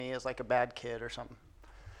as like a bad kid or something.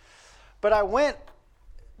 But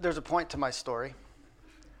there's a point to my story.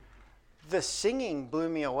 The singing blew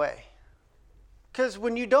me away. Because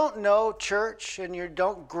when you don't know church and you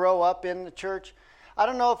don't grow up in the church, I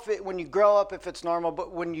don't know when you grow up if it's normal,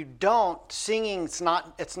 but when you don't, singing, it's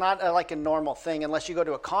not like a normal thing unless you go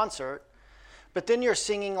to a concert. But then you're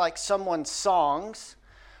singing like someone's songs.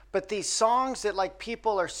 But these songs that like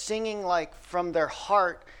people are singing like from their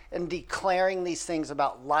heart and declaring these things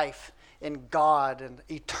about life and God and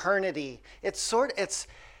eternity. It's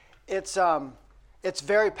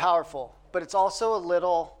very powerful, but it's also a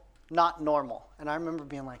little not normal. And I remember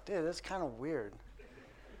being like, dude, that's kind of weird.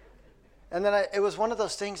 And then it was one of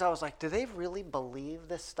those things I was like, do they really believe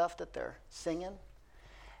this stuff that they're singing?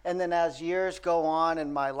 And then as years go on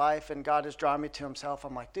in my life and God has drawn me to himself,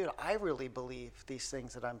 I'm like, dude, I really believe these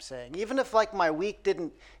things that I'm saying. Even if like my week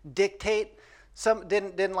didn't dictate,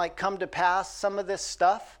 didn't like come to pass some of this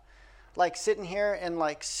stuff, like sitting here and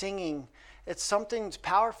like singing, it's something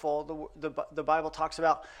powerful. The Bible talks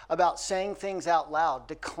about saying things out loud,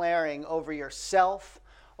 declaring over yourself,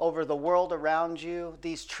 over the world around you,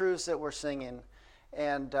 these truths that we're singing.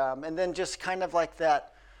 And then just kind of like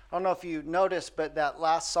that, I don't know if you noticed, but that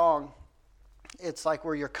last song, it's like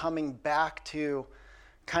where you're coming back to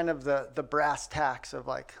kind of the brass tacks of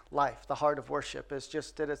like life. The heart of worship is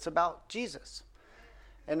just that it's about Jesus.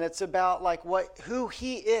 And it's about like who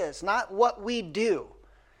he is, not what we do.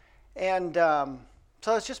 And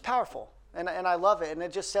so it's just powerful. And I love it. And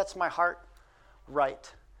it just sets my heart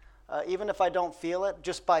right. Even if I don't feel it,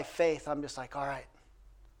 just by faith, I'm just like, all right,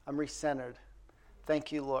 I'm recentered.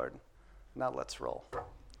 Thank you, Lord. Now let's roll.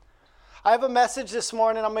 I have a message this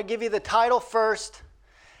morning. I'm going to give you the title first,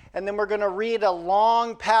 and then we're going to read a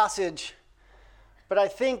long passage. But I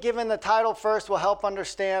think giving the title first will help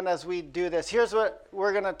understand as we do this. Here's what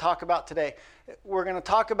we're going to talk about today. We're going to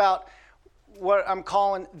talk about what I'm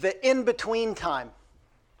calling the in-between time.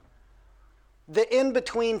 The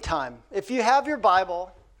in-between time. If you have your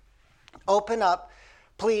Bible, open up,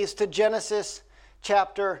 please, to Genesis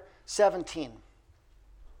chapter 17.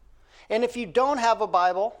 And if you don't have a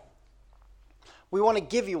Bible, we want to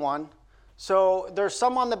give you one. So there's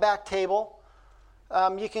some on the back table.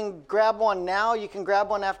 You can grab one now. You can grab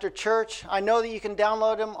one after church. I know that you can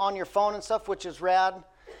download them on your phone and stuff, which is rad.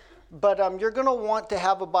 But you're going to want to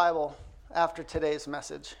have a Bible after today's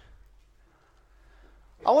message.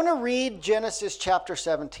 I want to read Genesis chapter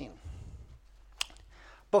 17.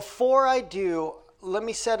 Before I do, let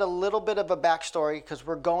me set a little bit of a backstory because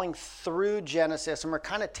we're going through Genesis and we're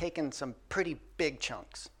kind of taking some pretty big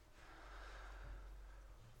chunks.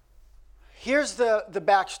 Here's the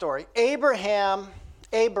backstory.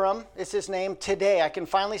 Abram is his name today. I can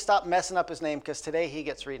finally stop messing up his name because today he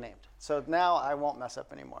gets renamed. So now I won't mess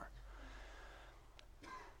up anymore.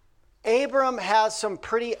 Abram has some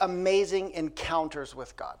pretty amazing encounters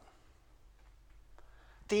with God.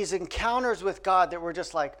 These encounters with God that were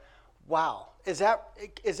just like, wow, is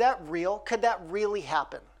that real? Could that really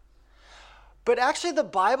happen? But actually the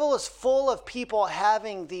Bible is full of people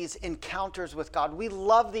having these encounters with God. We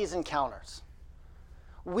love these encounters.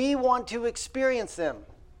 We want to experience them,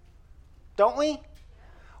 don't we?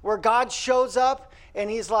 Where God shows up and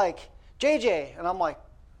he's like, JJ, and I'm like,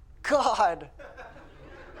 God,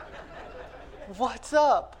 what's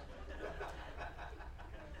up?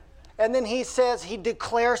 And then he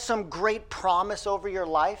declares some great promise over your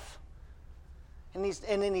life. And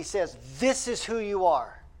then he says, this is who you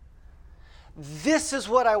are. This is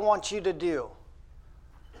what I want you to do.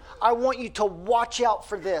 I want you to watch out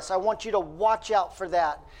for this. I want you to watch out for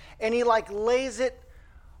that. And he like lays it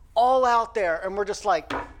all out there. And we're just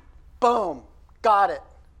like, boom, got it.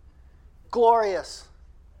 Glorious.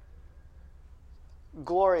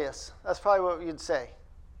 Glorious. That's probably what you'd say.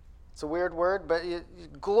 It's a weird word, but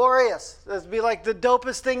glorious. That'd be like the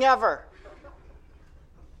dopest thing ever.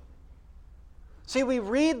 See, we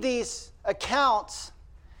read these accounts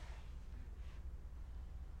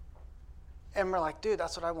and we're like, dude,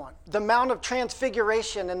 that's what I want. The Mount of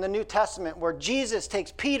Transfiguration in the New Testament where Jesus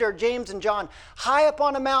takes Peter, James, and John high up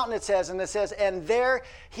on a mountain, it says, and there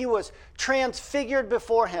he was transfigured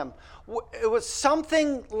before him. It was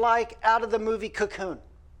something like out of the movie Cocoon.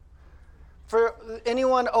 For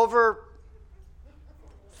anyone over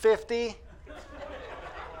 50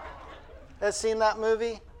 has seen that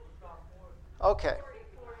movie? Okay.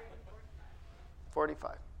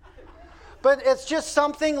 45. But it's just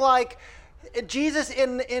something like Jesus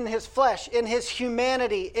in his flesh, in his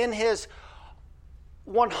humanity, in his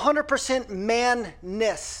 100%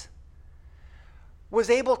 man-ness, was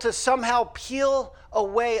able to somehow peel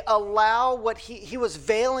away, allow what he was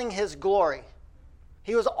veiling his glory.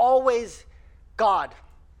 He was always God,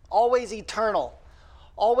 always eternal,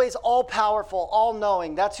 always all-powerful,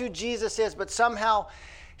 all-knowing. That's who Jesus is, but somehow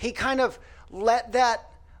he kind of let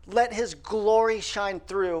his glory shine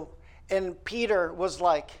through. And Peter was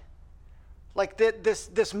like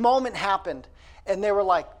this moment happened, and they were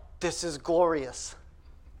like, this is glorious.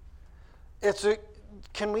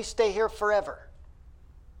 Can we stay here forever?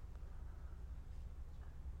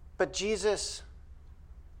 But Jesus,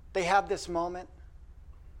 they had this moment.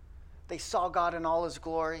 They saw God in all his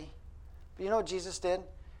glory. But you know what Jesus did?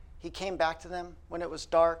 He came back to them when it was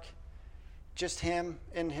dark, just him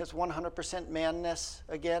in his 100% manness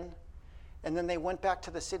again. And then they went back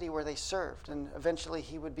to the city where they served. And eventually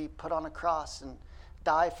he would be put on a cross and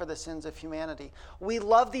die for the sins of humanity. We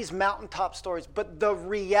love these mountaintop stories, but the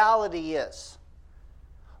reality is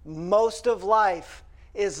most of life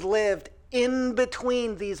is lived in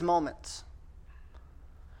between these moments.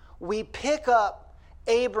 We pick up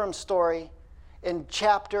Abram's story in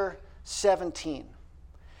chapter 17.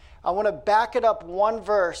 I want to back it up one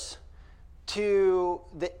verse to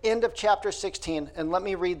the end of chapter 16, and let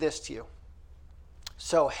me read this to you.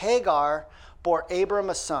 So Hagar bore Abram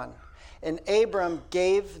a son, and Abram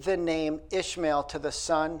gave the name Ishmael to the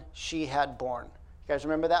son she had born. You guys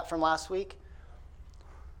remember that from last week?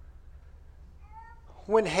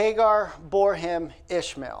 When Hagar bore him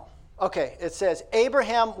Ishmael. Okay, it says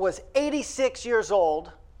Abraham was 86 years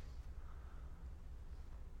old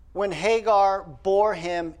when Hagar bore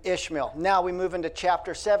him Ishmael. Now we move into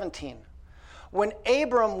chapter 17. When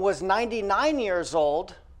Abram was 99 years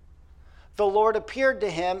old, the Lord appeared to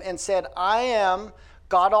him and said, I am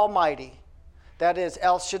God Almighty. That is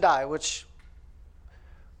El Shaddai, which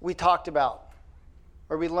we talked about,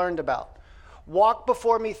 or we learned about. Walk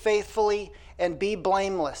before me faithfully and be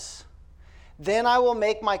blameless. Then I will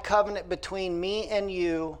make my covenant between me and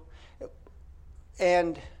you,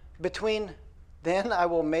 and then I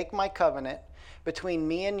will make my covenant between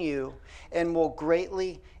me and you, and will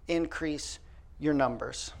greatly increase your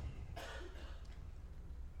numbers.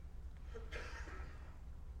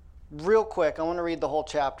 Real quick, I want to read the whole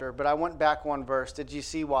chapter, but I went back one verse. Did you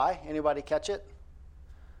see why? Anybody catch it?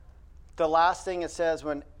 The last thing it says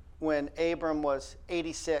when Abram was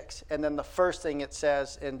 86, and then the first thing it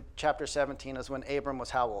says in chapter 17 is when Abram was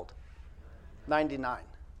how old? 99.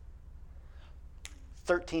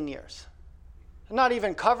 13 years. Not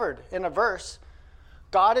even covered in a verse.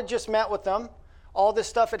 God had just met with them. All this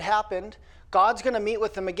stuff had happened. God's going to meet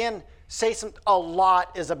with them again. A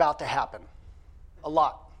lot is about to happen. A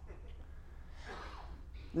lot.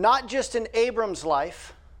 Not just in Abram's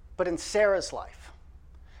life, but in Sarah's life.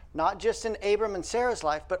 Not just in Abram and Sarah's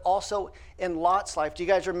life, but also in Lot's life. Do you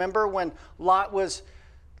guys remember when Lot was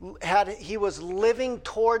living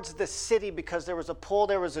towards the city because there was a pull,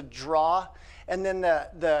 there was a draw, and then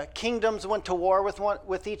the kingdoms went to war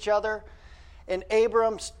with each other, and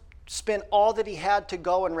Abram spent all that he had to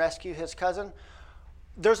go and rescue his cousin?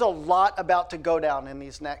 There's a lot about to go down in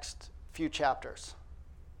these next few chapters.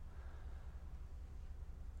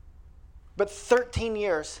 But 13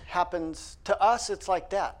 years happens to us, it's like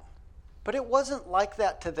that. But it wasn't like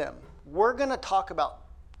that to them. We're going to talk about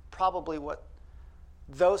probably what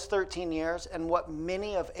those 13 years and what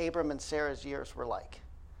many of Abram and Sarah's years were like.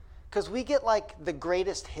 Because we get like the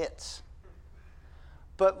greatest hits.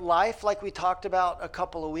 But life, like we talked about a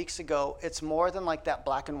couple of weeks ago, it's more than like that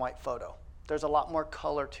black and white photo. There's a lot more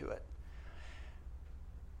color to it.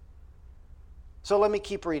 So let me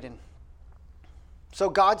keep reading. So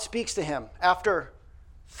God speaks to him after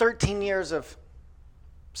 13 years of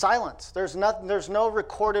silence. There's no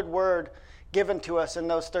recorded word given to us in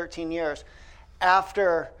those 13 years.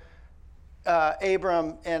 After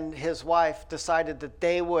Abram and his wife decided that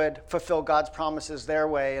they would fulfill God's promises their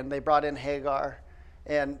way, and they brought in Hagar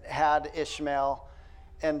and had Ishmael,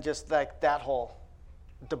 and just like that whole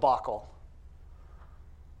debacle.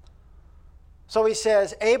 So he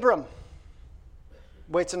says, Abram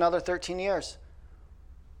waits another 13 years.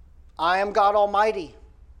 I am God Almighty.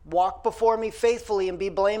 Walk before me faithfully and be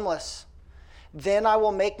blameless. Then I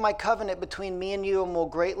will make my covenant between me and you and will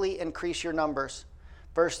greatly increase your numbers.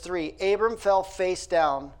 Verse 3, Abram fell face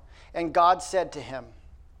down, and God said to him,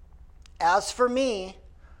 as for me,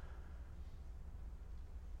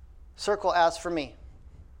 circle as for me,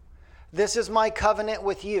 this is my covenant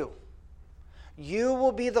with you. You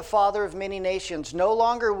will be the father of many nations. No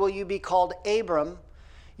longer will you be called Abram,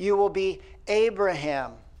 you will be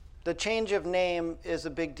Abraham. The change of name is a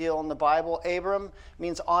big deal in the Bible. Abram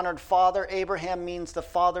means honored father. Abraham means the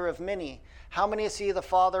father of many. How many is he the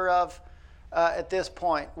father of at this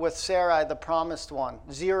point with Sarai, the promised one?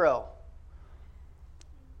 0.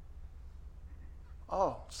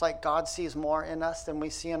 Oh, it's like God sees more in us than we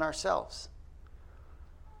see in ourselves.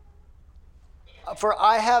 For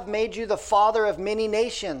I have made you the father of many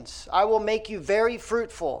nations. I will make you very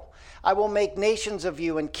fruitful. I will make nations of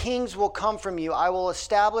you, and kings will come from you. I will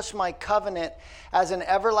establish my covenant as an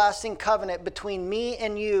everlasting covenant between me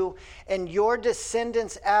and you and your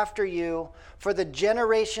descendants after you for the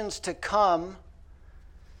generations to come,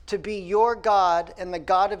 to be your God and the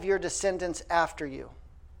God of your descendants after you.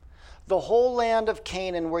 The whole land of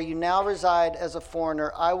Canaan, where you now reside as a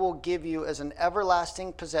foreigner, I will give you as an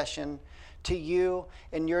everlasting possession to you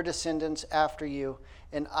and your descendants after you,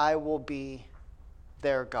 and I will be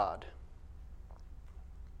their God.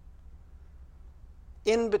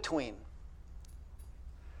 In between.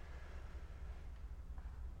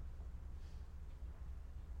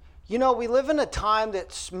 You know, we live in a time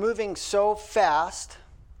that's moving so fast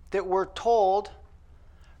that we're told,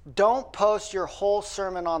 don't post your whole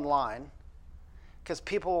sermon online because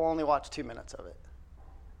people will only watch 2 minutes of it.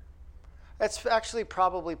 That's actually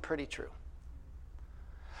probably pretty true.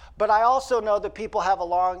 But I also know that people have a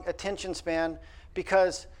long attention span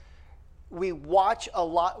because we watch a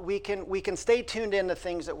lot. We can stay tuned into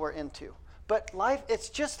things that we're into. But life, it's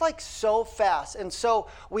just like so fast. And so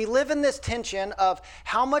we live in this tension of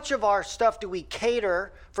how much of our stuff do we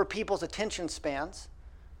cater for people's attention spans?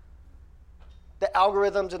 The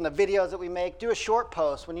algorithms and the videos that we make. Do a short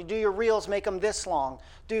post. When you do your reels, make them this long.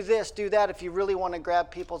 Do this, do that if you really want to grab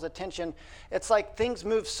people's attention. It's like things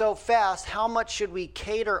move so fast. How much should we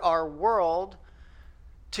cater our world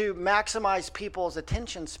to maximize people's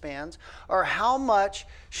attention spans? Or how much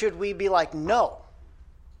should we be like, no,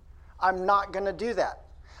 I'm not going to do that.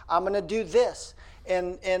 I'm going to do this.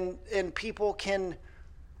 And people can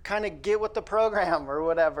kind of get with the program or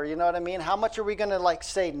whatever, you know what I mean? How much are we going to like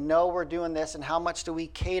say, no, we're doing this, and how much do we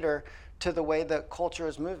cater to the way the culture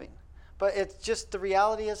is moving? But it's just the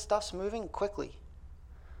reality is stuff's moving quickly.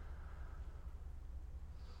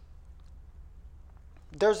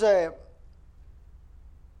 But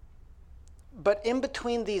in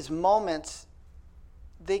between these moments,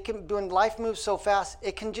 when life moves so fast,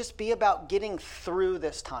 it can just be about getting through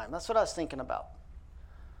this time. That's what I was thinking about.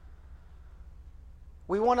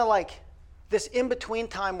 We want to this in-between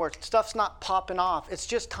time where stuff's not popping off. It's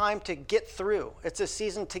just time to get through. It's a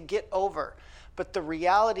season to get over. But the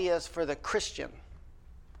reality is for the Christian,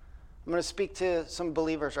 I'm going to speak to some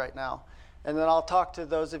believers right now, and then I'll talk to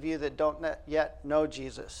those of you that don't yet know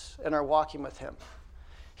Jesus and are walking with him.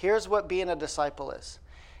 Here's what being a disciple is.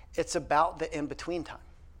 It's about the in-between time.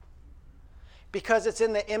 Because it's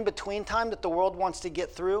in the in-between time that the world wants to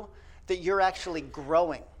get through that you're actually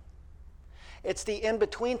growing. It's the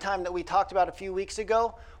in-between time that we talked about a few weeks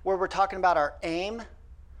ago where we're talking about our aim,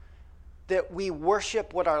 that we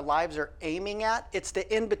worship what our lives are aiming at. It's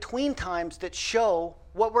the in-between times that show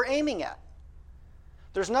what we're aiming at.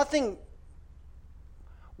 There's nothing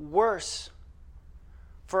worse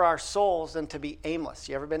for our souls than to be aimless.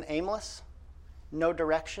 You ever been aimless? No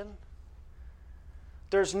direction?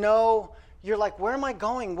 You're like, where am I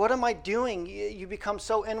going? What am I doing? You become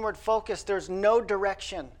so inward focused. There's no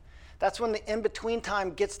direction. That's when the in-between time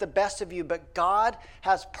gets the best of you. But God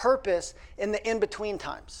has purpose in the in-between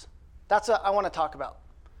times. That's what I want to talk about.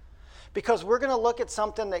 Because we're going to look at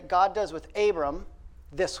something that God does with Abram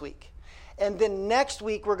this week. And then next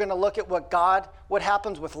week, we're going to look at what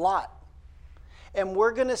happens with Lot. And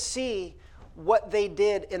we're going to see what they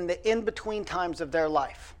did in the in-between times of their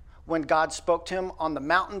life. When God spoke to him on the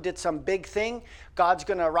mountain, did some big thing. God's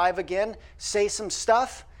going to arrive again, say some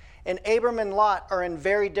stuff. And Abram and Lot are in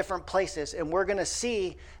very different places. And we're going to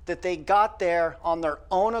see that they got there on their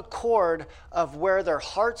own accord of where their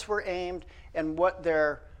hearts were aimed and what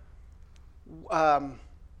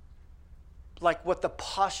what the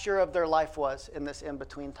posture of their life was in this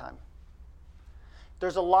in-between time.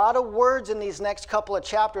 There's a lot of words in these next couple of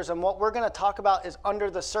chapters. And what we're going to talk about is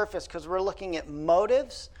under the surface because we're looking at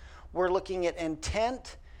motives. We're looking at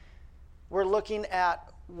intent. We're looking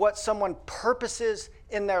at what someone purposes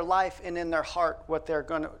in their life and in their heart, what they're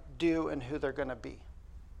going to do and who they're going to be.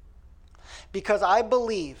 Because I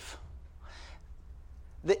believe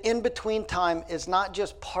the in-between time is not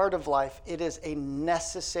just part of life, it is a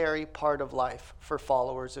necessary part of life for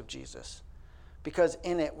followers of Jesus. Because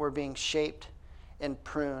in it, we're being shaped and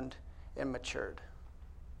pruned and matured.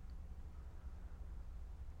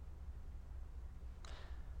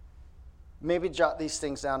 Maybe jot these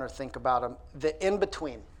things down or think about them. The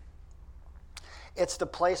in-between. It's the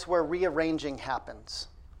place where rearranging happens.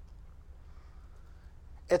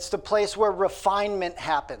 It's the place where refinement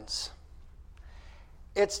happens.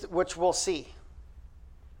 Which we'll see.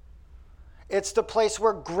 It's the place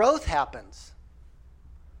where growth happens.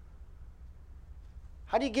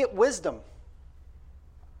 How do you get wisdom?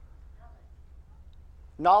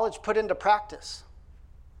 Knowledge put into practice.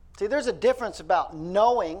 See, there's a difference about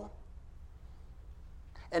knowing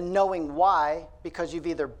and knowing why, because you've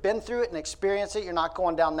either been through it and experienced it, you're not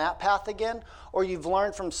going down that path again, or you've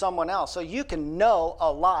learned from someone else. So you can know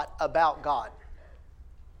a lot about God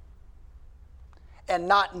and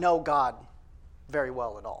not know God very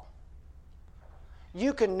well at all.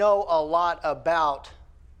 You can know a lot about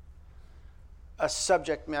a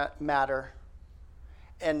subject matter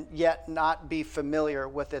and yet not be familiar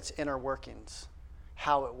with its inner workings,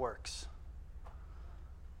 how it works.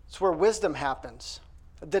 It's where wisdom happens.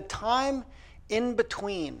 The time in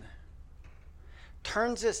between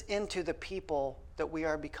turns us into the people that we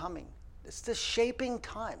are becoming. It's the shaping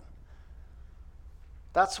time.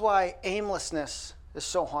 That's why aimlessness is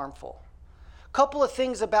so harmful. A couple of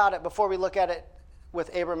things about it before we look at it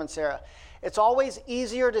with Abram and Sarah. It's always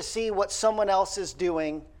easier to see what someone else is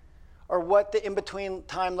doing or what the in-between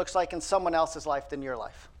time looks like in someone else's life than your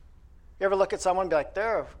life. You ever look at someone and be like,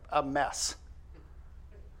 they're a mess.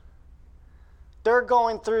 They're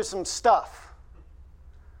going through some stuff.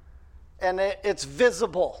 And it's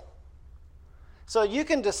visible. So you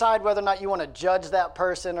can decide whether or not you want to judge that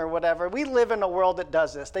person or whatever. We live in a world that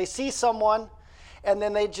does this. They see someone, and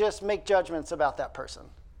then they just make judgments about that person.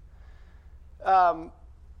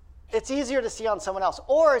 It's easier to see on someone else.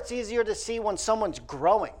 Or it's easier to see when someone's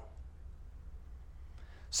growing.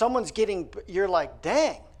 Someone's getting, you're like,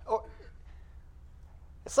 dang. Or,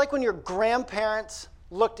 it's like when your grandparents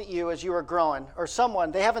looked at you as you were growing, or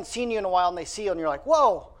someone, they haven't seen you in a while, and they see you, and you're like,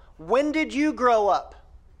 whoa, when did you grow up?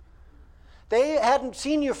 They hadn't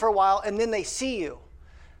seen you for a while, and then they see you.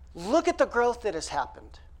 Look at the growth that has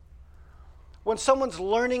happened. When someone's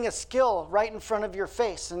learning a skill right in front of your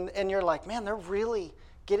face, and you're like, man, they're really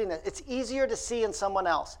getting it. It's easier to see in someone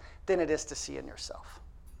else than it is to see in yourself.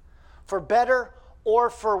 For better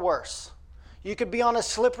or for worse. You could be on a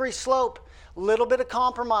slippery slope, little bit of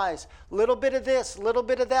compromise, little bit of this, little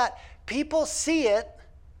bit of that. People see it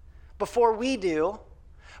before we do,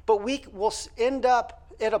 but we will end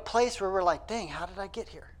up at a place where we're like, dang, how did I get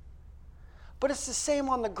here? But it's the same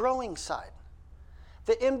on the growing side.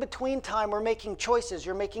 The in-between time, we're making choices,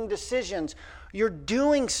 you're making decisions, you're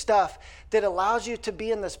doing stuff that allows you to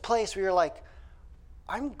be in this place where you're like,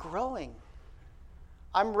 I'm growing.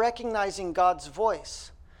 I'm recognizing God's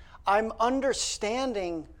voice. I'm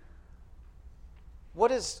understanding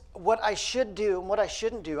what I should do and what I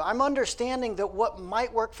shouldn't do. I'm understanding that what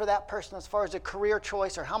might work for that person as far as a career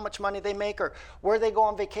choice or how much money they make or where they go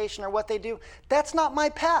on vacation or what they do, that's not my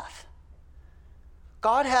path.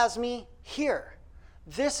 God has me here.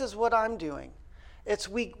 This is what I'm doing. It's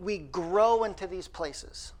we grow into these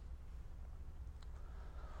places.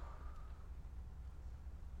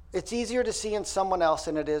 It's easier to see in someone else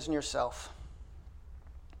than it is in yourself.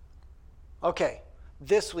 Okay,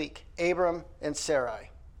 this week, Abram and Sarai.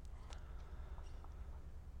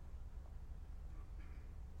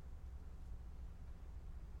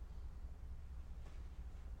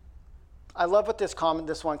 I love what this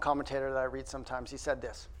one commentator that I read sometimes, he said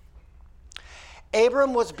this.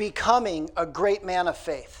 Abram was becoming a great man of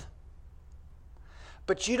faith.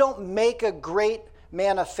 But you don't make a great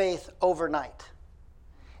man of faith overnight.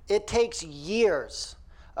 It takes years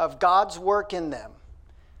of God's work in them.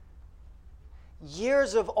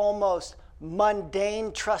 Years of almost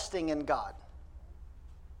mundane trusting in God.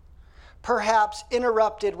 Perhaps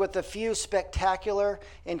interrupted with a few spectacular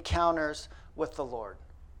encounters with the Lord.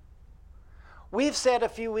 We've said a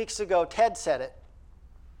few weeks ago, Ted said it.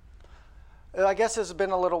 I guess it's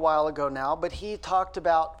been a little while ago now, but he talked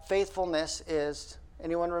about faithfulness is,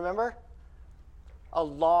 anyone remember? A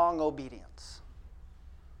long obedience.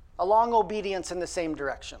 A long obedience in the same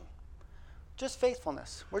direction. Just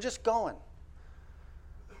faithfulness. We're just going.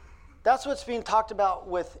 That's what's being talked about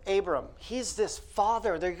with Abram. He's this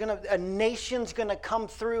father. A nation's going to come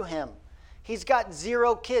through him. He's got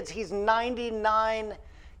 0 kids. He's 99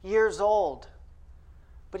 years old.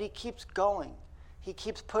 But he keeps going. He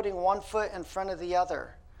keeps putting one foot in front of the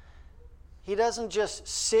other. He doesn't just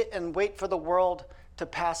sit and wait for the world to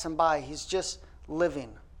pass him by. He's just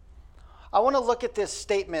living. I want to look at this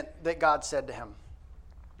statement that God said to him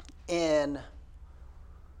in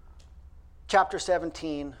chapter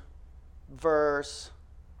 17, verse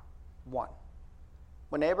 1.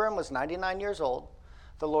 When Abram was 99 years old,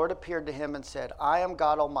 the Lord appeared to him and said, I am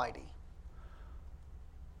God Almighty.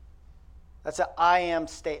 That's an I am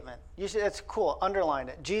statement. It's cool. Underline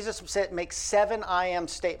it. Jesus makes 7 I am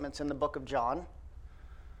statements in the book of John.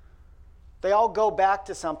 They all go back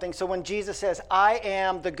to something. So when Jesus says, I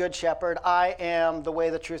am the good shepherd, I am the way,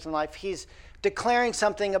 the truth, and life, he's declaring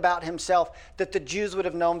something about himself that the Jews would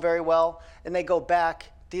have known very well. And they go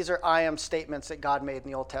back. These are I am statements that God made in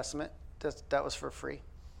the Old Testament. That was for free.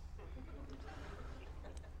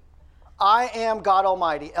 I am God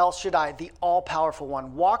Almighty, El Shaddai, the all-powerful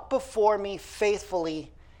one. Walk before me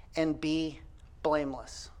faithfully and be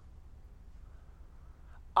blameless.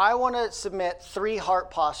 I want to submit 3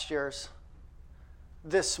 heart postures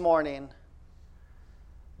this morning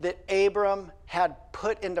that Abram had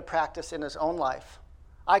put into practice in his own life.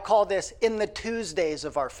 I call this in the Tuesdays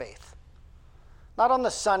of our faith. Not on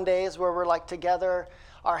the Sundays where we're like together,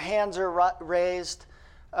 our hands are raised,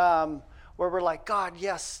 where we're like, God,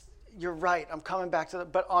 yes, you're right, I'm coming back to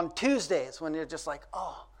that. But on Tuesdays when you're just like,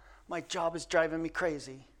 oh, my job is driving me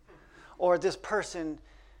crazy. Or this person,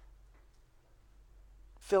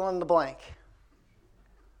 fill in the blank.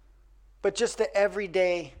 But just the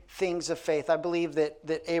everyday things of faith. I believe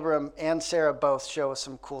that Abram and Sarah both show us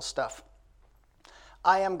some cool stuff.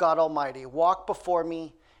 I am God Almighty. Walk before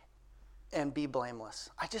me and be blameless.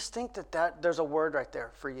 I just think that there's a word right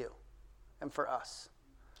there for you and for us.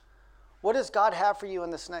 What does God have for you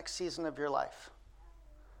in this next season of your life?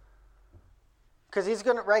 Because he's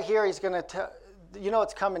going to, right here, he's going to tell, you know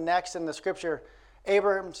what's coming next in the scripture.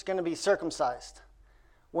 Abram's going to be circumcised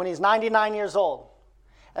when he's 99 years old.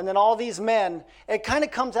 And then all these men, it kind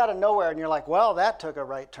of comes out of nowhere, and you're like, well, that took a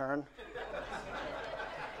right turn.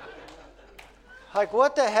 Like,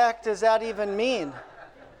 what the heck does that even mean?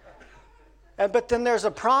 But then there's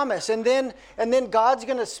a promise, and then God's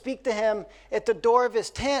going to speak to him at the door of his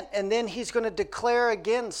tent, and then he's going to declare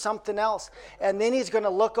again something else, and then he's going to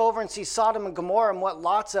look over and see Sodom and Gomorrah and what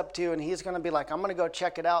Lot's up to, and he's going to be like, I'm going to go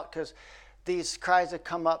check it out because these cries have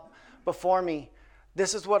come up before me.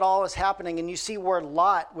 This is what all is happening, and you see where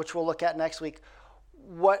Lot, which we'll look at next week,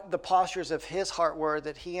 what the postures of his heart were,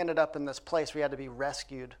 that he ended up in this place where he had to be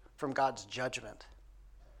rescued from God's judgment.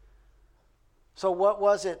 So what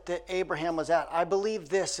was it that Abraham was at? I believe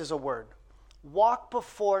this is a word. Walk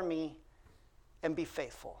before me and be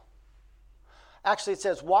faithful. Actually, it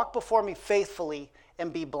says, walk before me faithfully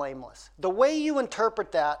and be blameless. The way you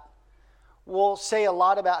interpret that will say a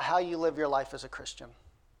lot about how you live your life as a Christian.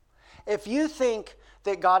 If you think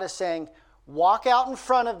that God is saying, walk out in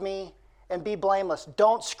front of me and be blameless,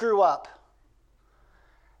 don't screw up,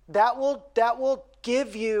 that will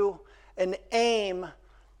give you an aim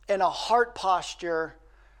and a heart posture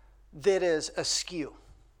that is askew.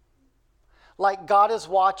 Like God is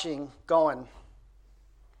watching, going,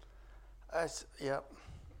 yep.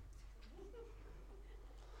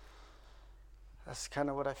 That's kind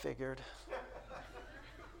of what I figured.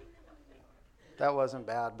 That wasn't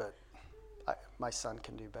bad, but my son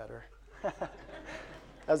can do better.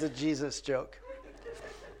 As a Jesus joke.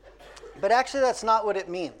 But actually, that's not what it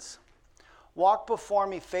means. Walk before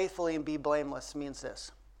me faithfully and be blameless means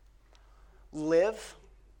this. Live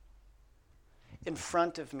in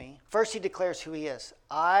front of me. First, he declares who he is.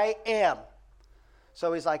 I am.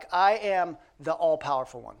 So he's like, I am the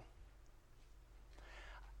all-powerful one.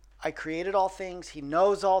 I created all things. He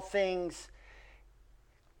knows all things.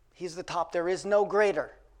 He's the top. There is no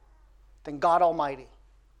greater than God Almighty.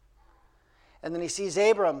 And then he sees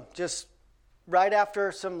Abram just right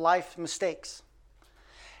after some life mistakes.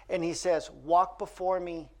 And he says, walk before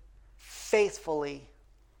me faithfully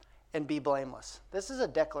and be blameless. This is a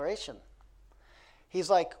declaration. He's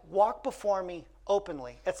like, walk before me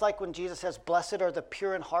openly. It's like when Jesus says, blessed are the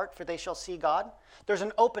pure in heart, for they shall see God. There's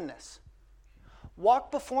an openness.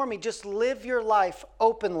 Walk before me. Just live your life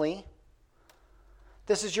openly.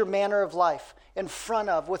 This is your manner of life, in front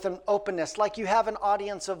of, with an openness, like you have an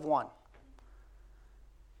audience of one.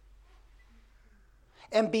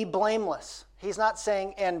 And be blameless. He's not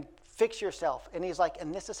saying, and fix yourself. And he's like,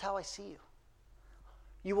 and this is how I see you.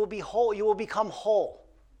 You will be whole. You will become whole.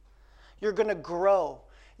 You're going to grow.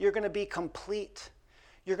 You're going to be complete.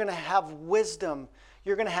 You're going to have wisdom.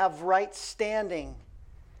 You're going to have right standing.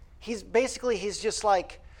 He's just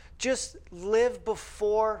like, just live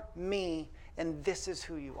before me, and this is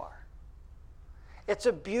who you are. It's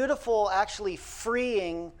a beautiful, actually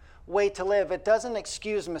freeing way to live. It doesn't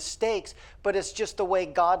excuse mistakes, but it's just the way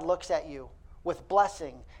God looks at you with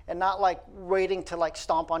blessing and not like waiting to like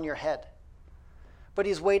stomp on your head. But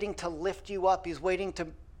he's waiting to lift you up. He's waiting to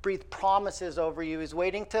breathe promises over you. He's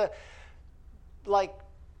waiting to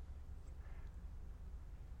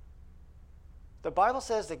the Bible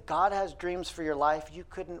says that God has dreams for your life you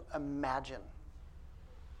couldn't imagine.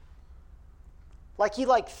 Like he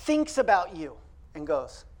thinks about you and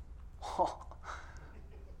goes, oh,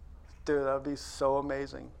 dude, that would be so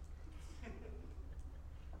amazing.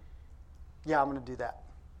 Yeah, I'm going to do that.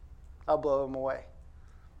 I'll blow him away.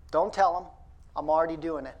 Don't tell him. I'm already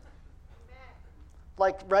doing it.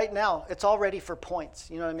 Like right now, it's already for points.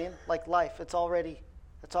 You know what I mean? Like life, it's already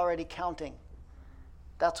counting.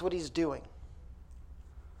 That's what he's doing.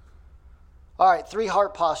 All right, 3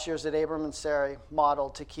 heart postures that Abram and Sarai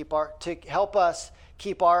modeled to help us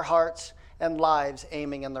keep our hearts and lives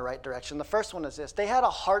aiming in the right direction. The first one is this. They had a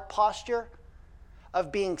heart posture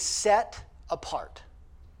of being set apart.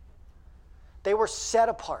 They were set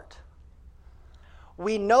apart.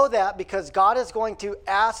 We know that because God is going to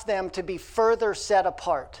ask them to be further set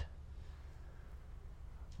apart.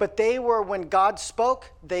 But when God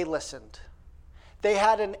spoke, they listened. They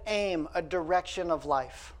had an aim, a direction of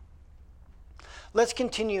life. Let's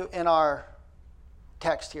continue in our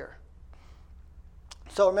text here.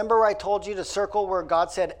 So remember where I told you to circle where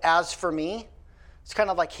God said, as for me? It's kind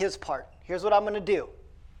of like his part. Here's what I'm going to do.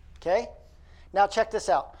 Okay? Now check this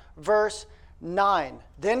out. Verse 9.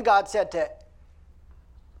 Then God said to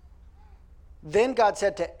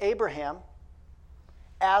Abraham,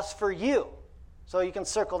 as for you. So you can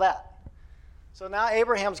circle that. So now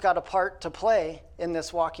Abraham's got a part to play in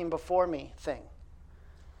this walking before me thing.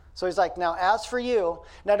 So he's like, now as for you,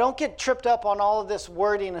 now don't get tripped up on all of this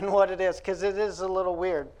wording and what it is, because it is a little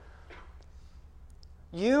weird.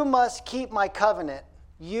 You must keep my covenant,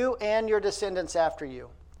 you and your descendants after you,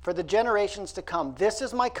 for the generations to come. This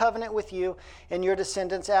is my covenant with you and your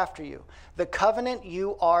descendants after you, the covenant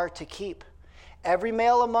you are to keep. Every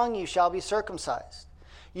male among you shall be circumcised.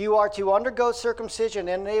 You are to undergo circumcision,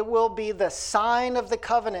 and it will be the sign of the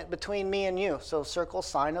covenant between me and you. So circle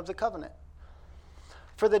sign of the covenant.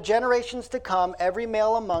 For the generations to come, every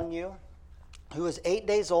male among you who is 8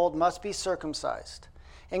 days old must be circumcised,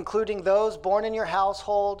 including those born in your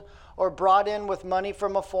household or brought in with money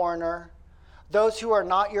from a foreigner, those who are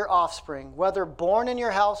not your offspring. Whether born in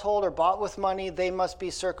your household or bought with money, they must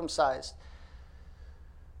be circumcised.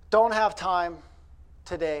 Don't have time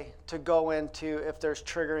today to go into if there's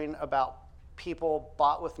triggering about people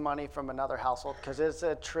bought with money from another household, because it's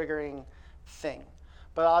a triggering thing.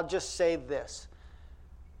 But I'll just say this.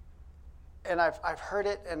 And I've heard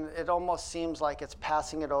it, and it almost seems like it's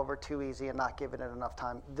passing it over too easy and not giving it enough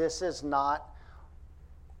time. This is not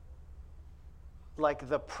like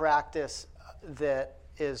the practice that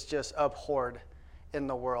is just abhorred in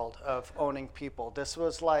the world of owning people. This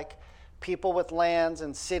was like people with lands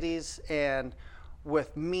and cities and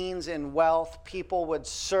with means and wealth. People would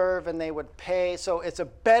serve and they would pay. So it's a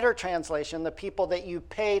better translation, the people that you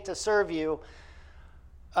pay to serve you.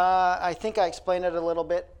 I think I explained it a little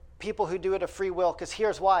bit. People who do it of free will, because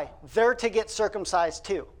here's why. They're to get circumcised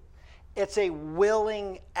too. It's a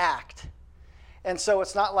willing act. And so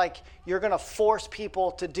it's not like you're going to force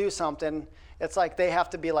people to do something. It's like they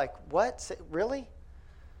have to be like, what? Really?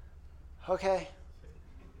 Okay.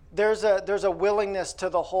 There's a willingness to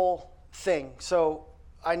the whole thing. So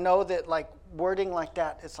I know that like wording like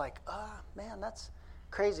that, it's like, man, that's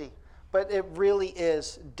crazy. But it really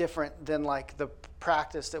is different than like the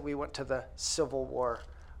practice that we went to the Civil War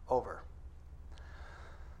over.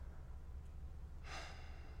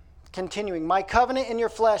 Continuing, my covenant in your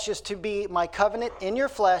flesh is to be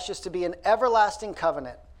an everlasting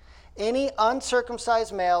covenant. Any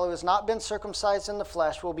uncircumcised male who has not been circumcised in the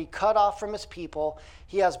flesh will be cut off from his people.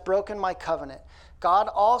 He has broken my covenant. God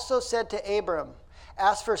also said to Abram,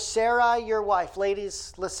 as for Sarai, your wife,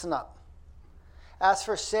 ladies, listen up. As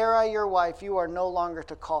for Sarai, your wife, you are no longer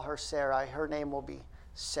to call her Sarai. Her name will be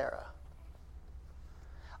Sarah.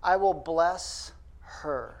 I will bless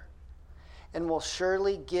her and will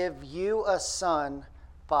surely give you a son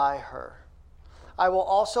by her. I will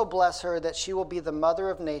also bless her that she will be the mother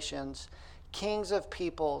of nations. Kings of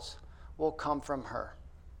peoples will come from her.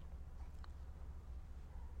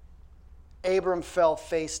 Abram fell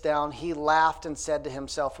face down. He laughed and said to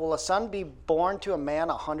himself, will a son be born to a man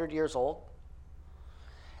 100 years old?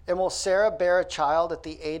 And will Sarah bear a child at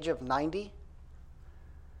the age of 90?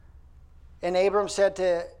 And Abram said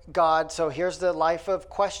to God, so here's the life of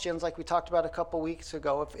questions like we talked about a couple weeks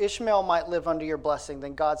ago. If Ishmael might live under your blessing,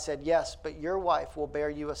 then God said, yes, but your wife will bear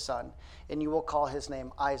you a son, and you will call his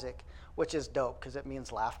name Isaac, which is dope because it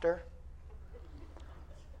means laughter.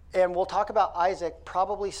 And we'll talk about Isaac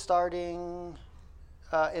probably starting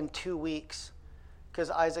in 2 weeks, because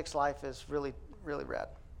Isaac's life is really, really rad.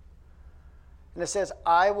 And it says,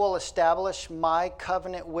 I will establish my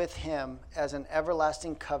covenant with him as an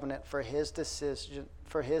everlasting covenant for his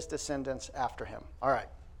descendants after him. All right.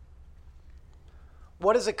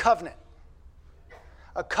 What is a covenant?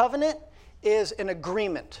 A covenant is an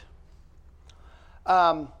agreement.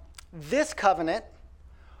 This covenant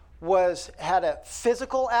had a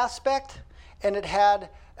physical aspect and it had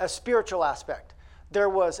a spiritual aspect. There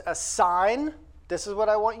was a sign, this is what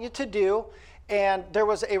I want you to do, and there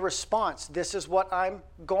was a response, this is what I'm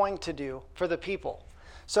going to do for the people.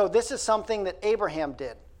 So this is something that Abraham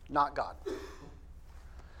did, not God.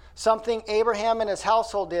 Something Abraham and his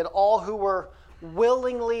household did, all who were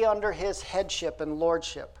willingly under his headship and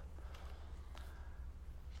lordship.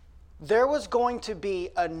 There was going to be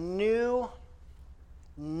a new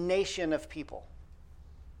nation of people.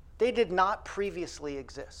 They did not previously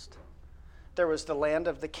exist. There was the land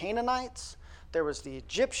of the Canaanites, there was the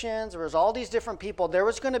Egyptians, there was all these different people. There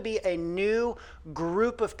was going to be a new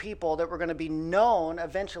group of people that were going to be known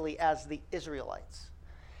eventually as the Israelites.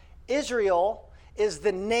 Israel is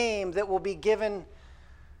the name that will be given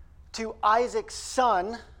to Isaac's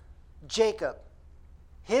son, Jacob.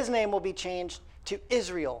 His name will be changed to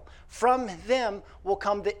Israel. From them will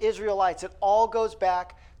come the Israelites. It all goes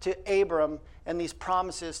back to Abram and these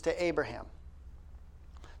promises to Abraham.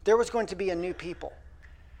 There was going to be a new people.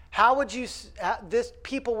 This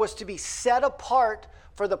people was to be set apart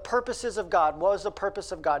for the purposes of God. What was the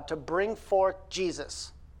purpose of God? To bring forth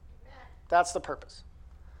Jesus. That's the purpose.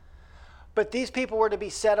 But these people were to be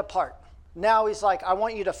set apart. Now he's like, I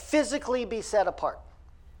want you to physically be set apart.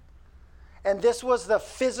 And this was the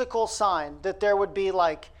physical sign that there would be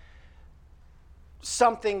like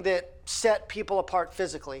something that set people apart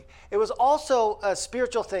physically. It was also a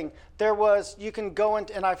spiritual thing. You can go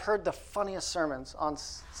into, and I've heard the funniest sermons on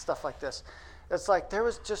stuff like this. It's like there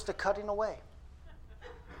was just a cutting away.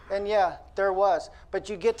 And yeah, there was. But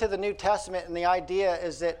you get to the New Testament, and the idea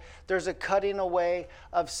is that there's a cutting away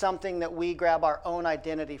of something that we grab our own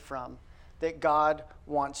identity from, that God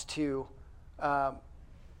wants to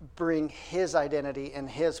bring his identity and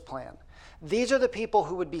his plan. These are the people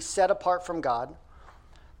who would be set apart from God.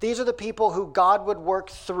 These are the people who God would work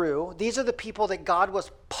through. These are the people that God was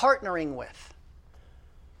partnering with.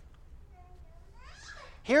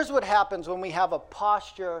 Here's what happens when we have a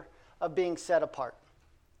posture of being set apart.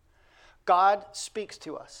 God speaks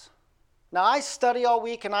to us. Now, I study all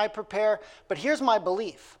week and I prepare, but here's my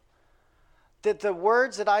belief. That the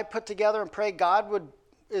words that I put together and pray, God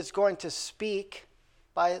is going to speak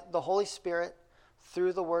by the Holy Spirit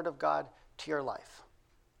through the Word of God to your life.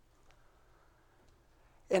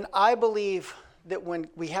 And I believe that when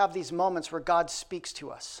we have these moments where God speaks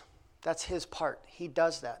to us, that's his part. He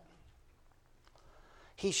does that.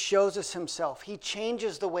 He shows us himself. He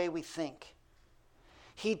changes the way we think.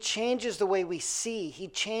 He changes the way we see. He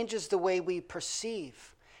changes the way we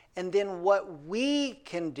perceive. And then what we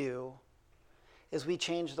can do is we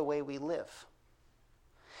change the way we live.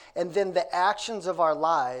 And then the actions of our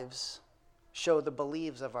lives show the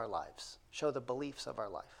beliefs of our lives, show the beliefs of our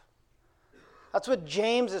life. That's what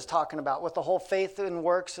James is talking about with the whole faith and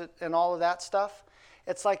works and all of that stuff.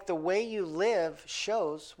 It's like the way you live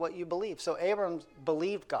shows what you believe. So Abram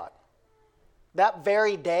believed God. That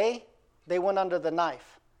very day, they went under the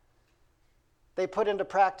knife. They put into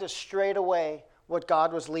practice straight away what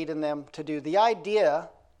God was leading them to do. The idea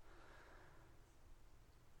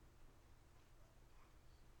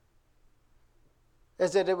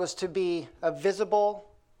is that it was to be a visible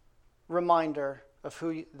reminder of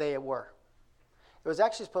who they were. It was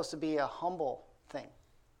actually supposed to be a humble thing.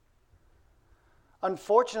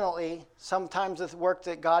 Unfortunately, sometimes the work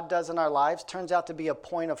that God does in our lives turns out to be a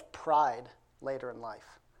point of pride later in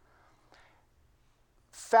life.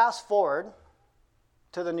 Fast forward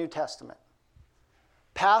to the New Testament.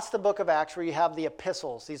 Past the book of Acts, where you have the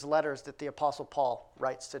epistles, these letters that the Apostle Paul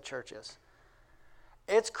writes to churches.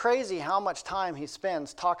 It's crazy how much time he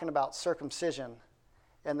spends talking about circumcision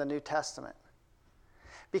in the New Testament,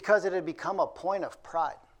 because it had become a point of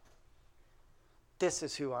pride. This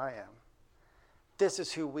is who I am. This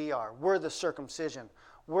is who we are. We're the circumcision.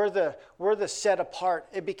 We're the set apart.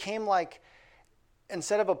 It became like,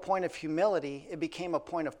 instead of a point of humility, it became a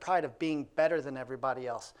point of pride of being better than everybody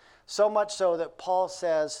else. So much so that Paul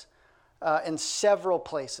says in several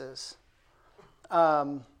places,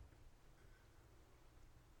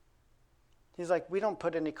 he's like, we don't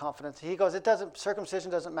put any confidence. He goes,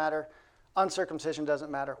 circumcision doesn't matter. Uncircumcision doesn't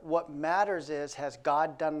matter. What matters is, has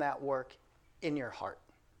God done that work in your heart?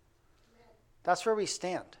 That's where we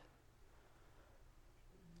stand.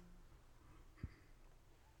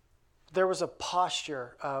 There was a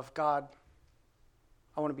posture of, God,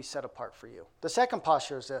 I want to be set apart for you. The second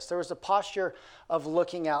posture is this. There was a posture of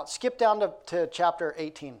looking out. Skip down to chapter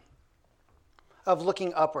 18. Of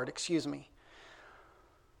looking upward,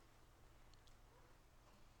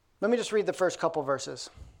 Let me just read the first couple verses.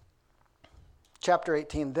 Chapter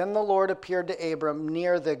 18. Then the Lord appeared to Abram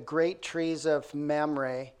near the great trees of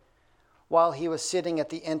Mamre, while he was sitting at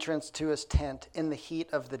the entrance to his tent in the heat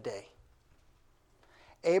of the day.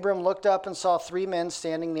 Abram looked up and saw 3 men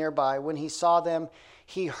standing nearby. When he saw them,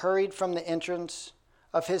 he hurried from the entrance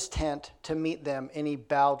of his tent to meet them, and he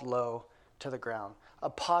bowed low to the ground. A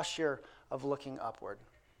posture of looking upward.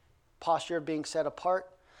 Posture of being set apart.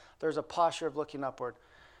 There's a posture of looking upward.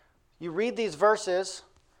 You read these verses,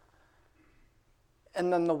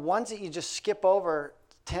 and then the ones that you just skip over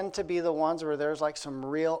tend to be the ones where there's like some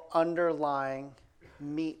real underlying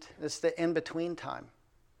meat. It's the in-between time.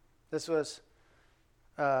 This was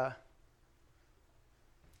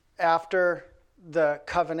after the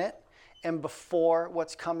covenant and before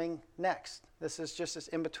what's coming next. This is just this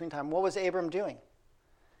in-between time. What was Abram doing?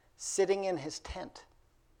 Sitting in his tent.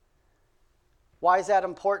 Why is that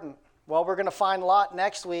important? Well, we're going to find Lot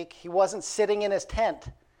next week. He wasn't sitting in his tent.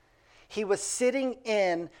 He was sitting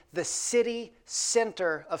in the city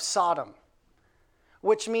center of Sodom,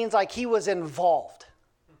 which means like he was involved.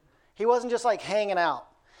 He wasn't just like hanging out.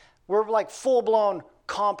 We're like full-blown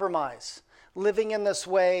compromise. Living in this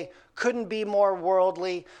way, couldn't be more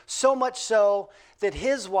worldly. So much so that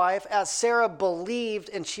his wife, as Sarah believed,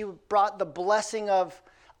 and she brought the blessing of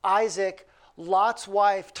Isaac, Lot's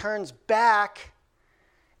wife turns back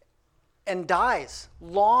and dies,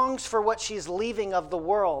 longs for what she's leaving of the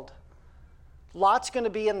world. Lot's going to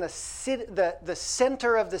be in the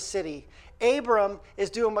center of the city. Abram is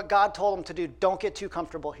doing what God told him to do. Don't get too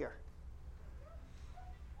comfortable here.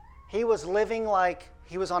 He was living like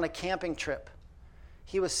he was on a camping trip.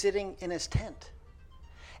 He was sitting in his tent.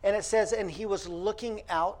 And it says, and he was looking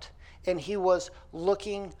out and he was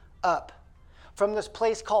looking up from this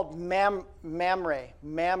place called Mamre.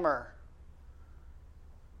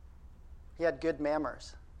 He had good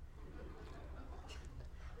mammers.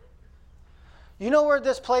 You know where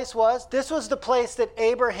this place was? This was the place that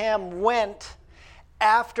Abraham went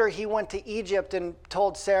after he went to Egypt and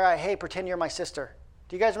told Sarah, hey, pretend you're my sister.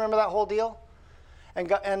 Do you guys remember that whole deal? And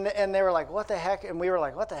they were like, what the heck? And we were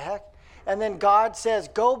like, what the heck? And then God says,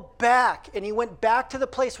 go back. And he went back to the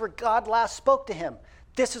place where God last spoke to him.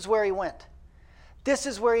 This is where he went. This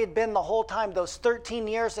is where he had been the whole time, those 13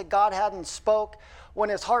 years that God hadn't spoke. When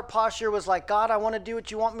his heart posture was like, God, I want to do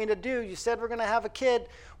what you want me to do. You said we're going to have a kid.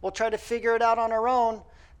 We'll try to figure it out on our own.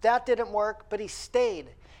 That didn't work, but he stayed.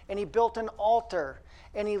 And he built an altar.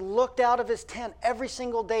 And he looked out of his tent every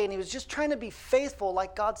single day. And he was just trying to be faithful,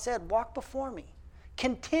 like God said, walk before me.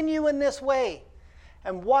 Continue in this way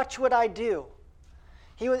and watch what I do.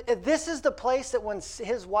 This is the place that when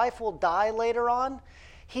his wife will die later on,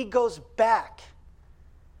 he goes back.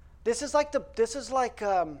 This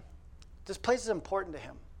place is important to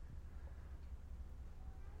him.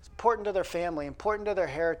 It's important to their family, important to their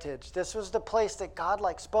heritage. This was the place that God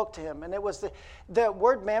spoke to him. And it was the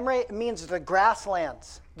word Mamre means the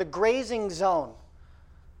grasslands, the grazing zone.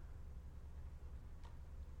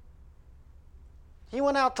 He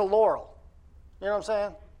went out to Laurel. You know what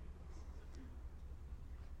I'm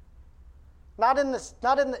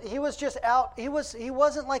saying? He was just out. He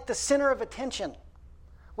wasn't like the center of attention.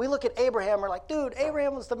 We look at Abraham, we're like, dude,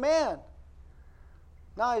 Abraham was the man.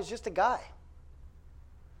 No, he was just a guy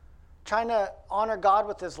trying to honor God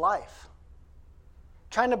with his life,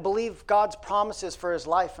 trying to believe God's promises for his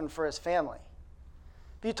life and for his family.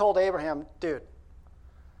 If you told Abraham, dude,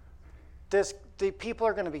 the people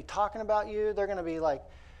are going to be talking about you, they're going to be like,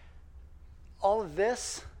 all of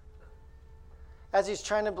this, as he's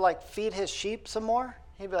trying to feed his sheep some more,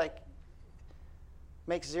 he'd be like,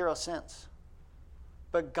 makes 0 sense.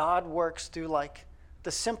 But God works through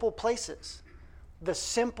the simple places, the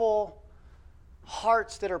simple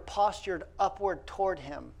hearts that are postured upward toward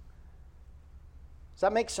him. Does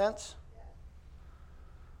that make sense?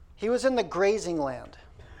 He was in the grazing land.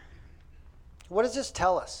 What does this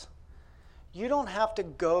tell us? You don't have to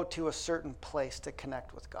go to a certain place to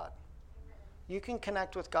connect with God. You can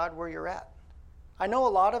connect with God where you're at. I know a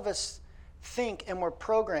lot of us think, and we're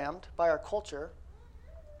programmed by our culture,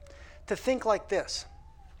 to think like this.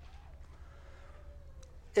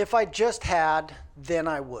 If I just had, then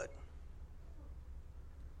I would.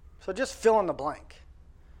 So just fill in the blank.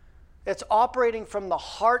 It's operating from the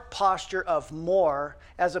heart posture of more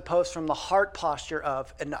as opposed from the heart posture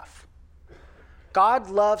of enough. God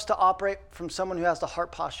loves to operate from someone who has the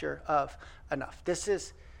heart posture of enough.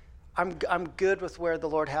 I'm good with where the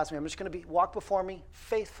Lord has me. I'm just going to walk before me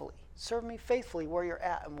faithfully. Serve me faithfully where you're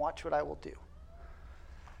at and watch what I will do.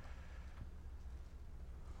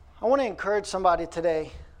 I want to encourage somebody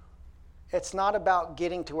today. It's not about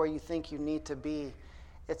getting to where you think you need to be.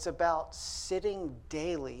 It's about sitting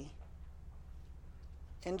daily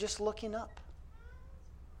and just looking up.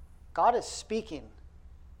 God is speaking.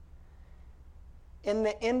 In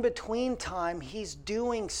the in-between time, he's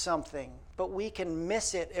doing something, but we can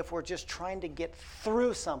miss it if we're just trying to get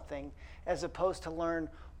through something as opposed to learn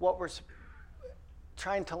what we're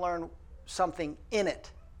trying to learn something in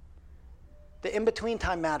it. The in-between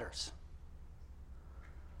time matters.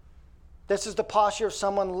 This is the posture of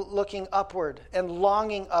someone looking upward and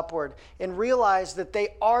longing upward and realize that they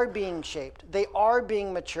are being shaped. They are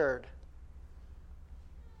being matured.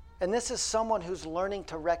 And this is someone who's learning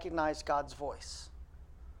to recognize God's voice.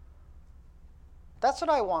 That's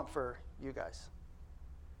what I want for you guys.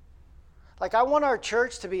 Like, I want our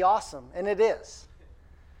church to be awesome, and it is.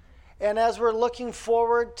 And as we're looking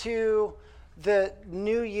forward to the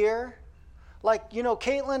new year, like, you know,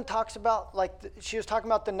 Caitlin talks about, like, she was talking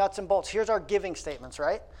about the nuts and bolts. Here's our giving statements,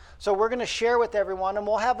 right? So we're going to share with everyone, and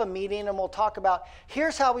we'll have a meeting, and we'll talk about,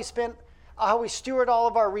 here's how we steward all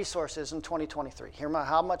of our resources in 2023. Here's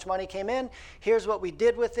how much money came in. Here's what we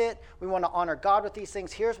did with it. We want to honor God with these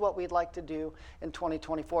things. Here's what we'd like to do in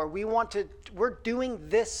 2024. We're doing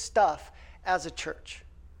this stuff as a church.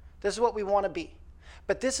 This is what we want to be.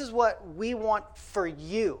 But this is what we want for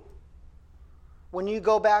you. When you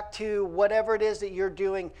go back to whatever it is that you're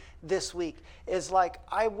doing this week, is like,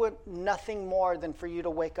 I want nothing more than for you to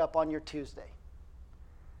wake up on your Tuesday.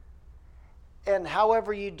 And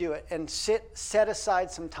however you do it, and set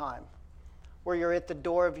aside some time where you're at the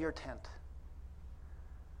door of your tent.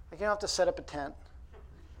 Like, you don't have to set up a tent.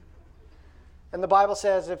 And the Bible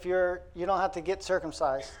says you don't have to get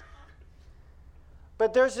circumcised.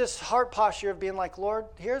 But there's this heart posture of being like, Lord,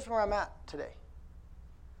 here's where I'm at today.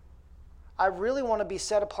 I really want to be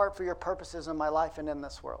set apart for your purposes in my life and in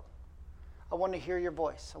this world. I want to hear your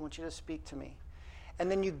voice. I want you to speak to me. And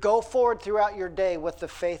then you go forward throughout your day with the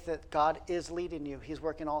faith that God is leading you. He's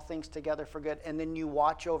working all things together for good. And then you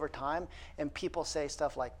watch over time, and people say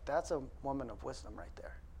stuff like, that's a woman of wisdom right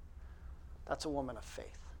there. That's a woman of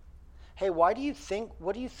faith. Hey, what do you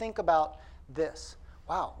think about this?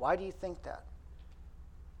 Wow, why do you think that?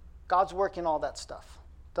 God's working all that stuff.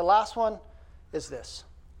 The last one is this.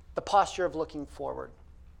 The posture of looking forward.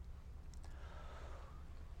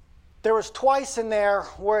 There was twice in there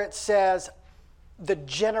where it says, the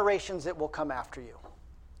generations that will come after you.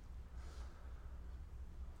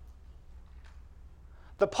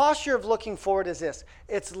 The posture of looking forward is this.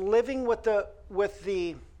 It's living with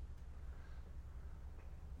the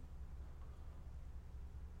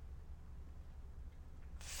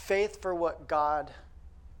faith for what God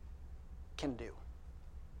can do.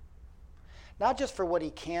 Not just for what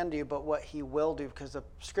he can do, but what he will do, because the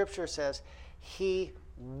scripture says he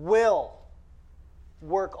will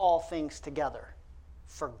work all things together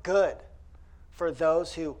for good for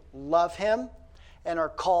those who love him and are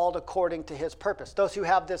called according to his purpose. Those who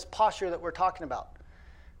have this posture that we're talking about.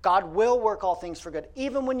 God will work all things for good,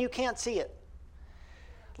 even when you can't see it.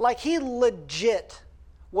 Like, he legit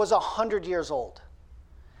was 100 years old.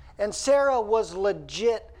 And Sarah was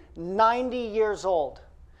legit 90 years old.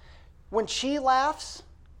 When she laughs,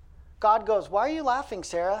 God goes, why are you laughing,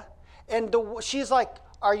 Sarah? And she's like,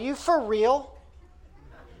 are you for real?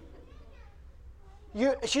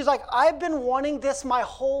 She's like, I've been wanting this my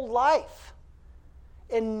whole life.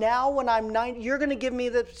 And now when I'm 90, you're going to give me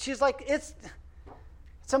the... She's like, it's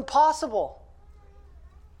impossible.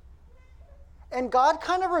 And God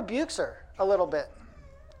kind of rebukes her a little bit.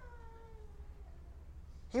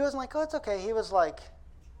 He wasn't like, oh, it's okay. He was like,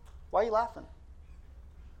 why are you laughing?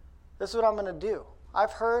 This is what I'm going to do.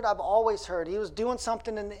 I've always heard. He was doing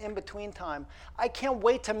something in the in-between time. I can't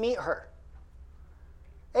wait to meet her.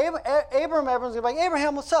 Everyone's going to be like,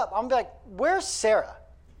 Abraham, what's up? I'm like, where's Sarah?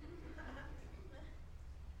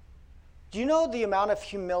 Do you know the amount of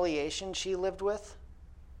humiliation she lived with?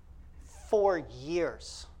 For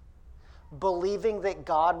years. Believing that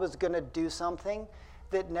God was going to do something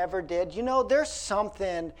that never did. You know, there's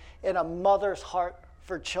something in a mother's heart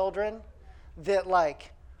for children that,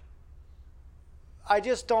 like, I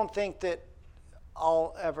just don't think that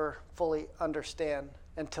I'll ever fully understand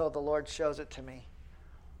until the Lord shows it to me.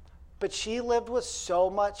 But she lived with so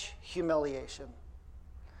much humiliation.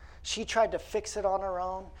 She tried to fix it on her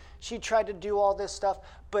own. She tried to do all this stuff.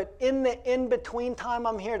 But in the in-between time,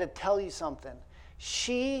 I'm here to tell you something.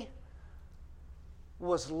 She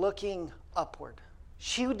was looking upward.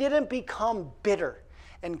 She didn't become bitter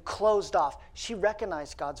and closed off. She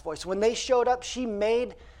recognized God's voice. When they showed up, she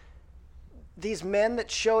made these men that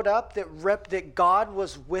showed up that God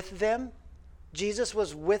was with them. Jesus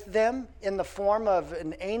was with them in the form of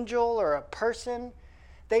an angel or a person.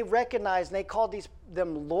 They recognized and they called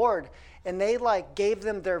them Lord, and they gave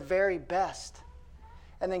them their very best.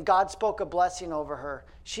 And then God spoke a blessing over her.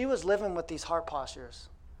 She was living with these heart postures.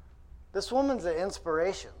 This woman's an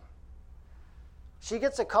inspiration. She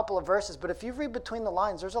gets a couple of verses, but if you read between the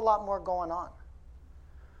lines, there's a lot more going on.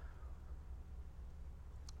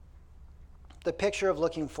 The picture of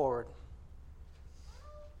looking forward.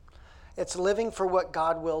 It's living for what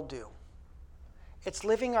God will do. It's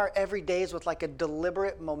living our everydays with like a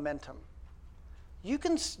deliberate momentum. You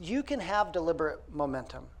can have deliberate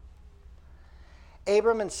momentum.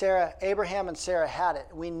 Abraham and Sarah had it.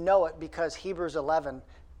 We know it because Hebrews 11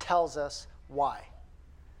 tells us why.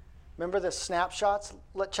 Remember the snapshots?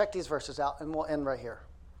 Check these verses out and we'll end right here.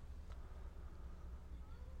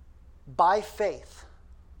 By faith,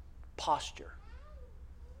 posture.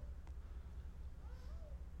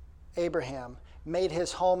 Abraham made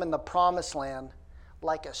his home in the promised land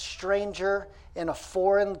like a stranger in a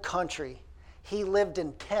foreign country. He lived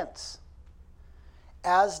in tents,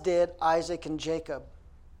 as did Isaac and Jacob,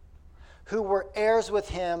 who were heirs with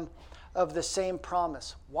him of the same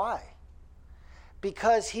promise. Why?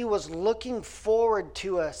 Because he was looking forward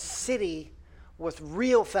to a city with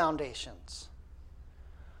real foundations,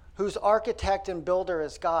 whose architect and builder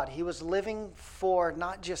is God. He was living for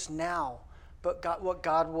not just now, but what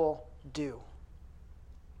God will do.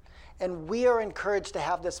 And we are encouraged to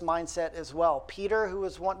have this mindset as well. Peter, who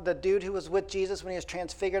was the dude who was with Jesus when he was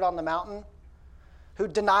transfigured on the mountain, who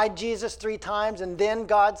denied Jesus 3 times, and then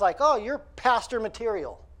God's like, oh, you're pastor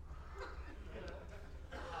material.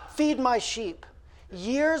 Feed my sheep.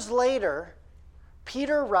 Years later,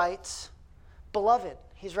 Peter writes, beloved,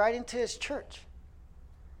 he's writing to his church.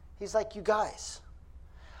 He's like, you guys,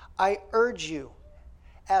 I urge you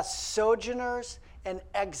as sojourners and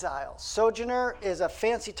exiles. Sojourner is a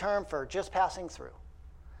fancy term for just passing through.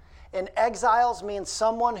 And exiles means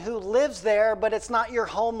someone who lives there, but it's not your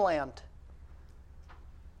homeland.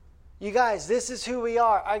 You guys, this is who we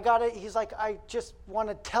are. He's like, I just want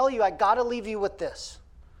to tell you, I got to leave you with this.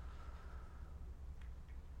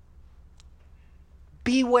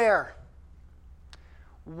 Beware.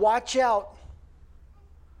 Watch out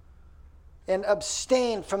and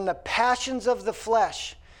abstain from the passions of the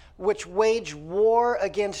flesh, which wage war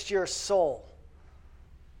against your soul.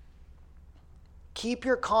 Keep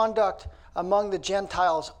your conduct among the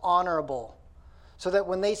Gentiles honorable, so that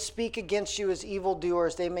when they speak against you as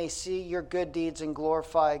evildoers, they may see your good deeds and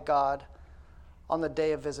glorify God on the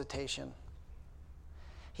day of visitation.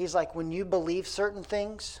 He's like, when you believe certain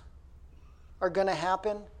things are going to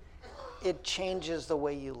happen, it changes the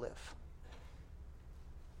way you live.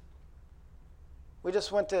 We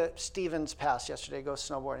just went to Stevens Pass yesterday, go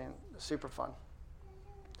snowboarding. Super fun.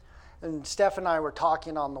 And Steph and I were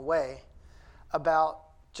talking on the way about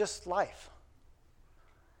just life.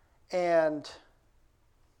 And,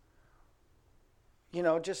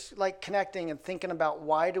 just like connecting and thinking about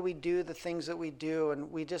why do we do the things that we do.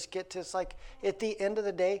 And we just get to, it's like, at the end of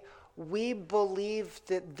the day, we believe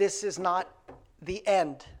that this is not the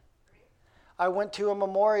end. I went to a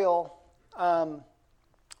memorial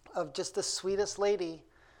of just the sweetest lady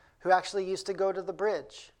who actually used to go to the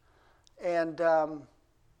bridge. And do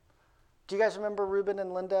you guys remember Ruben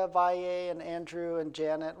and Linda Valle and Andrew and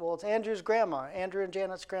Janet? Well, it's Andrew's grandma, Andrew and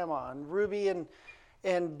Janet's grandma, and Ruby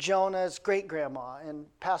and Jonah's great-grandma, and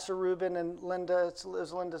Pastor Ruben and Linda, it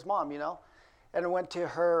was Linda's mom, And I went to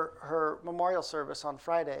her memorial service on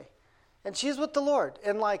Friday. And she's with the Lord.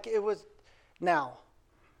 And it was now.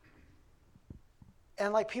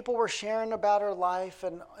 And people were sharing about her life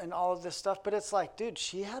and all of this stuff, but it's like, dude,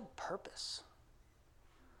 she had purpose.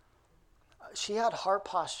 She had heart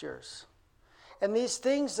postures. And these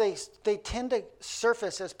things, they tend to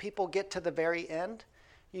surface as people get to the very end.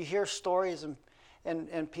 You hear stories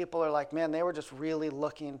and people are like, man, they were just really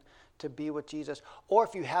looking to be with Jesus. Or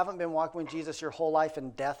if you haven't been walking with Jesus your whole life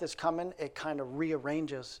and death is coming, it kind of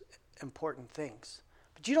rearranges important things.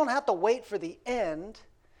 But you don't have to wait for the end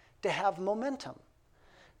to have momentum,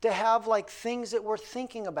 to have things that we're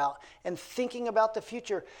thinking about and thinking about the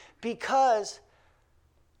future, because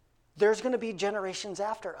there's going to be generations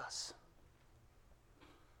after us.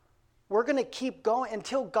 We're going to keep going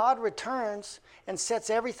until God returns and sets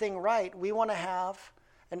everything right. We want to have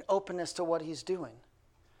an openness to what he's doing.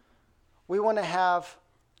 We want to have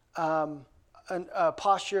a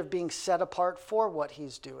posture of being set apart for what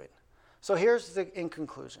he's doing. So here's in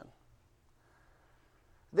conclusion.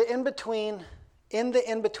 In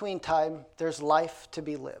the in-between time, there's life to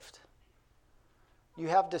be lived. You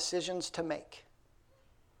have decisions to make.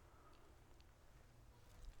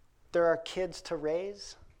 There are kids to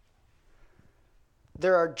raise.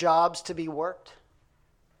 There are jobs to be worked.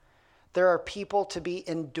 There are people to be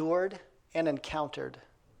endured and encountered.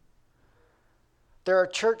 There are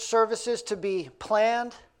church services to be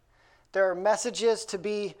planned. There are messages to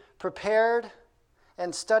be prepared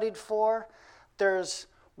and studied for. There's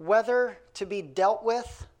weather to be dealt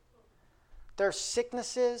with. There's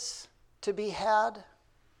sicknesses to be had.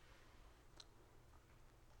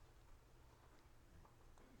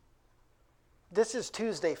 This is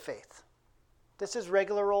Tuesday faith. This is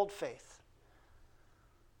regular old faith.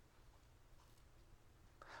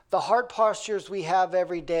 The heart postures we have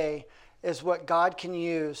every day is what God can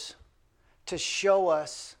use to show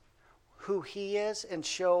us who He is and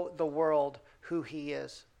show the world who He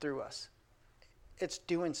is through us. It's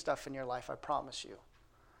doing stuff in your life, I promise you.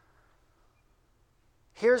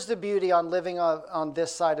 Here's the beauty on living on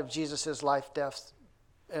this side of Jesus' life, death,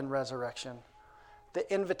 and resurrection.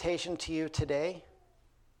 The invitation to you today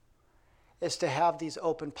is to have these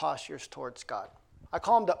open postures towards God. I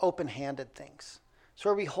call them the open-handed things. It's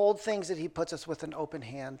where we hold things that He puts us with an open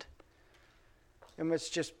hand. And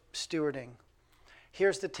it's just stewarding.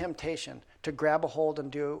 Here's the temptation to grab a hold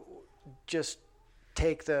and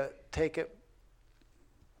take it,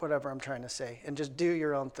 whatever I'm trying to say, and just do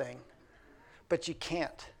your own thing. But you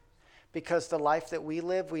can't, because the life that we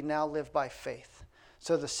live, we now live by faith.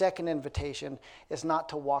 So the second invitation is not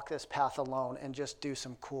to walk this path alone and just do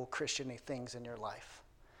some cool Christian-y things in your life.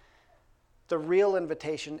 The real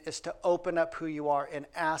invitation is to open up who you are and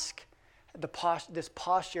ask. This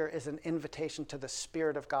posture is an invitation to the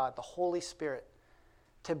Spirit of God, the Holy Spirit,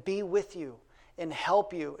 to be with you and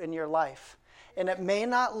help you in your life. And it may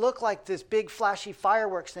not look like this big flashy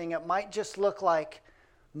fireworks thing. It might just look like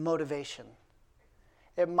motivation.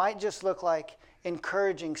 It might just look like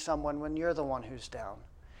encouraging someone when you're the one who's down.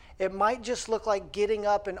 It might just look like getting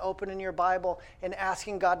up and opening your Bible and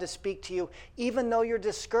asking God to speak to you, even though you're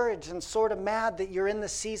discouraged and sort of mad that you're in the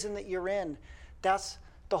season that you're in. That's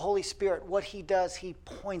the Holy Spirit. What He does, He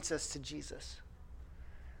points us to Jesus.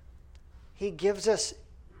 He gives us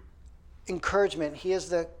encouragement. He is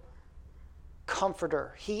the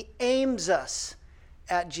comforter. He aims us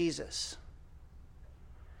at Jesus.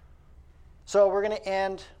 So we're going to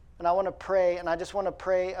end, and I want to pray, and I just want to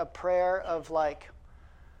pray a prayer of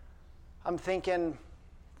I'm thinking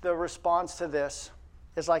the response to this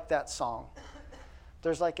is like that song.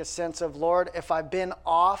 There's like a sense of, Lord, if I've been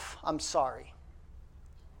off, I'm sorry.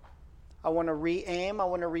 I want to re-aim. I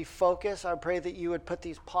want to refocus. I pray that you would put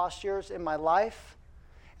these postures in my life.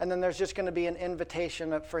 And then there's just going to be an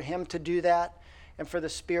invitation for Him to do that and for the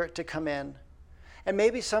Spirit to come in. And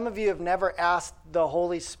maybe some of you have never asked the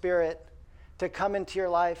Holy Spirit to come into your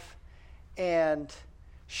life and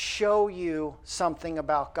show you something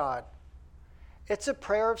about God. It's a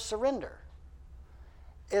prayer of surrender.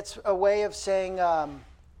 It's a way of saying, I'll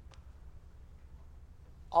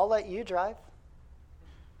let you drive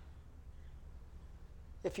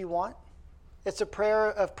if you want. It's a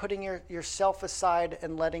prayer of putting yourself aside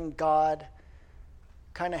and letting God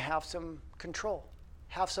kind of have some control,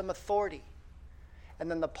 have some authority.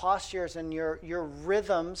 And then the postures and your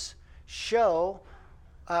rhythms show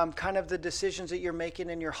kind of the decisions that you're making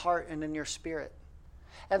in your heart and in your spirit.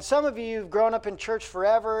 And some of you have grown up in church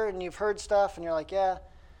forever and you've heard stuff and you're like, yeah,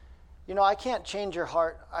 I can't change your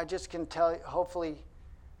heart. I just can hopefully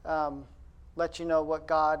let you know what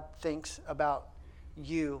God thinks about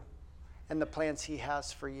you and the plans He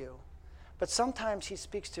has for you. But sometimes He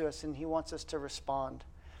speaks to us and He wants us to respond.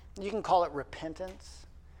 You can call it repentance.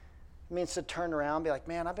 It means to turn around and be like,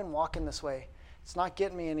 man, I've been walking this way. It's not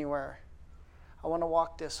getting me anywhere. I want to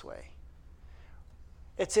walk this way.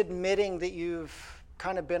 It's admitting that you've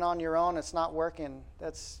kind of been on your own. It's not working.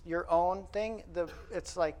 That's your own thing.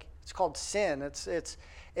 It's called sin.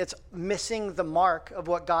 It's missing the mark of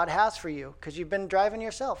what God has for you because you've been driving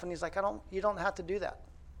yourself. And He's like, you don't have to do that.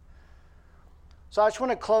 So I just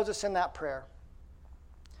want to close us in that prayer.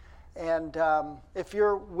 And if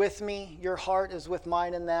you're with me, your heart is with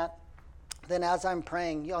mine in that, then as I'm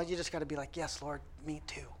praying, you just got to be like, yes, Lord, me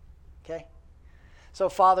too. Okay? So,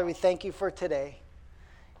 Father, we thank you for today.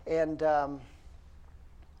 And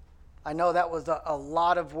I know that was a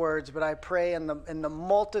lot of words, but I pray in the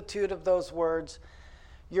multitude of those words,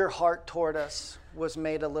 your heart toward us was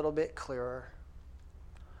made a little bit clearer.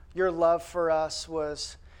 Your love for us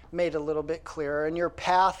was made a little bit clearer. And your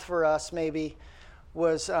path for us maybe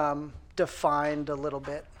was defined a little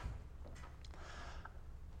bit.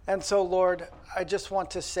 And so, Lord, I just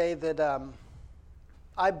want to say that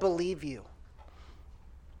I believe you.